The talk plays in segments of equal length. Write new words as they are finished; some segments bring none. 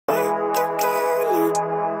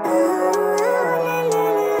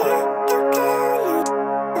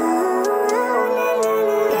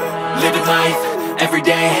life, every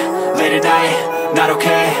day, late at night, not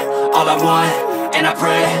okay. All I want, and I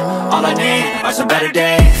pray, all I need are some better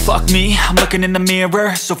days. Fuck me, I'm looking in the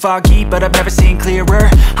mirror, so foggy, but I've never seen clearer.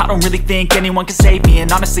 I don't really think anyone can save me, and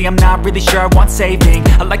honestly I'm not really sure I want saving.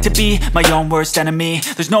 I like to be my own worst enemy.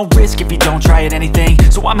 There's no risk if you don't try at anything,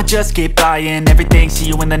 so I'ma just keep buying everything. See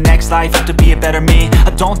you in the next life, have to be a better me.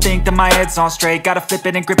 I don't think that my head's on straight, gotta flip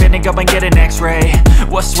it and grip it and go and get an x-ray.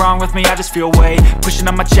 What's wrong with me? I just feel weight pushing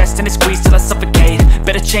on my chest and it squeezes till I suffocate.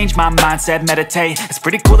 Better change my mindset, meditate. It's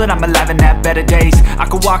pretty cool that I'm alive and have better days. I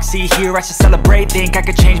could walk, see, hear, I should celebrate. Think I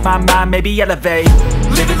could change my mind, maybe elevate.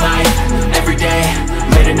 Living life, every day,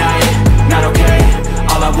 late at night, not okay.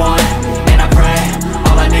 All I want, and I pray,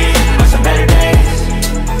 all I need are some better days.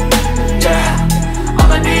 Yeah,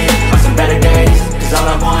 all I need are some better days. Cause all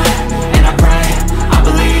I want, and I pray, I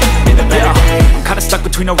believe in the better days. I'm kinda stuck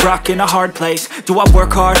between a rock and a hard place. Do I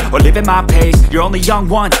work hard or live at my pace? You're only young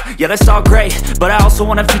once, yeah that's all great, but I also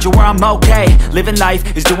want a future where I'm okay. Living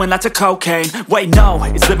life is doing lots of cocaine. Wait no,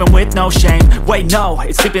 it's living with no shame. Wait no,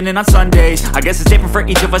 it's sleeping in on Sundays. I guess it's different for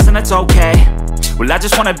each of us and that's okay. Well I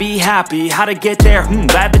just wanna be happy, how to get there?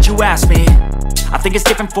 Glad that you asked me. I think it's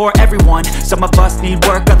different for everyone. Some of us need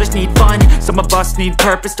work, others need fun. Some of us need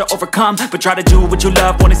purpose to overcome. But try to do what you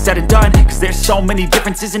love when it's said and done. Cause there's so many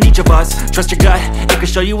differences in each of us. Trust your gut, it can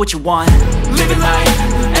show you what you want. Living life,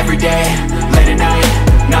 every day, late at night,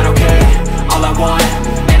 not okay. All I want,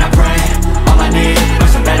 and I pray, all I need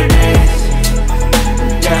are some better days.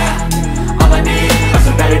 Yeah, all I need are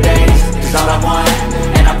some better days. Cause all I want,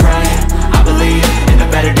 and I pray, I believe in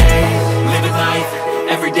the better days. Living life,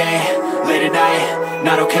 every day, late at night,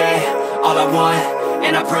 not okay. All I want,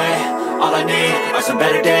 and I pray, all I need are some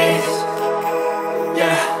better days.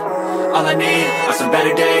 Yeah, all I need are some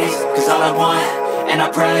better days. Cause all I want, and I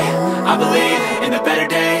pray, I believe in the better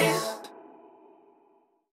days.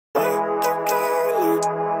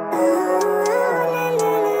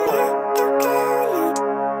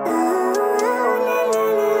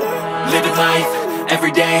 Living life,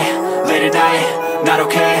 every day, late at night, not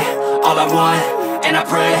okay. All I want, and I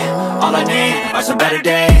pray, all I need are some better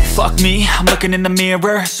days. Fuck me, I'm looking in the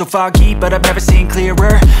mirror, so foggy, but I've never seen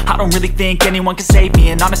clearer. I don't really think anyone can save me,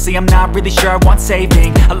 and honestly I'm not really sure I want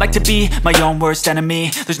saving. I like to be my own worst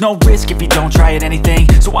enemy. There's no risk if you don't try at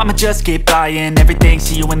anything, so I'ma just keep buying everything.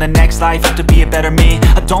 See you in the next life, have to be a better me.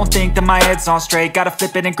 I don't think that my head's on straight, gotta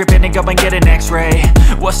flip it and grip it and go and get an x-ray.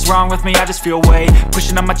 What's wrong with me? I just feel weight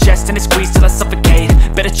pushing on my chest and it squeezes till I suffocate.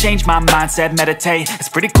 Better change my mindset, meditate. It's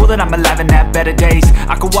pretty cool that I'm alive and have better days.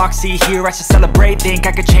 I could walk, see, hear, I should celebrate. Think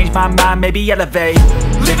I could change my mind, maybe elevate.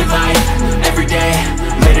 Living life, every day,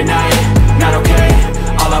 late at night, not okay.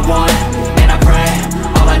 All I want, and I pray,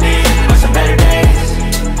 all I need are some better days.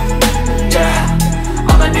 Yeah,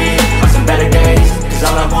 all I need are some better days. Cause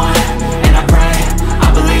all I want, and I pray,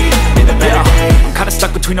 I believe in the better days. I'm kinda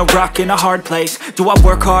stuck between a rock and a hard place. Do I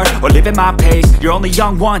work hard or live at my pace? You're only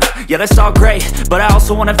young once, yeah that's all great, but I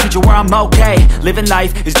also want a future where I'm okay. Living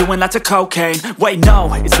life is doing lots of cocaine. Wait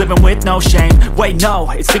no, it's living with no shame. Wait no,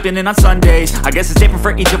 it's sleeping in on Sundays. I guess it's different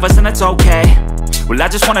for each of us and that's okay. Well I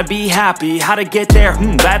just wanna be happy, how to get there?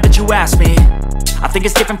 Glad that you asked me. I think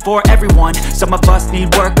it's different for everyone. Some of us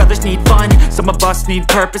need work, others need fun. Some of us need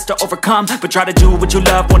purpose to overcome. But try to do what you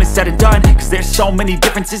love when it's said and done. Cause there's so many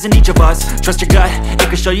differences in each of us. Trust your gut, it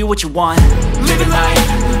can show you what you want. Living life,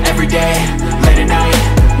 every day, late at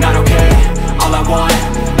night, not okay. All I want,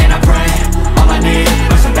 and I pray, all I need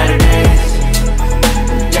are some better days.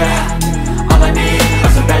 Yeah, all I need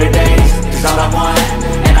are some better days. Cause all I want,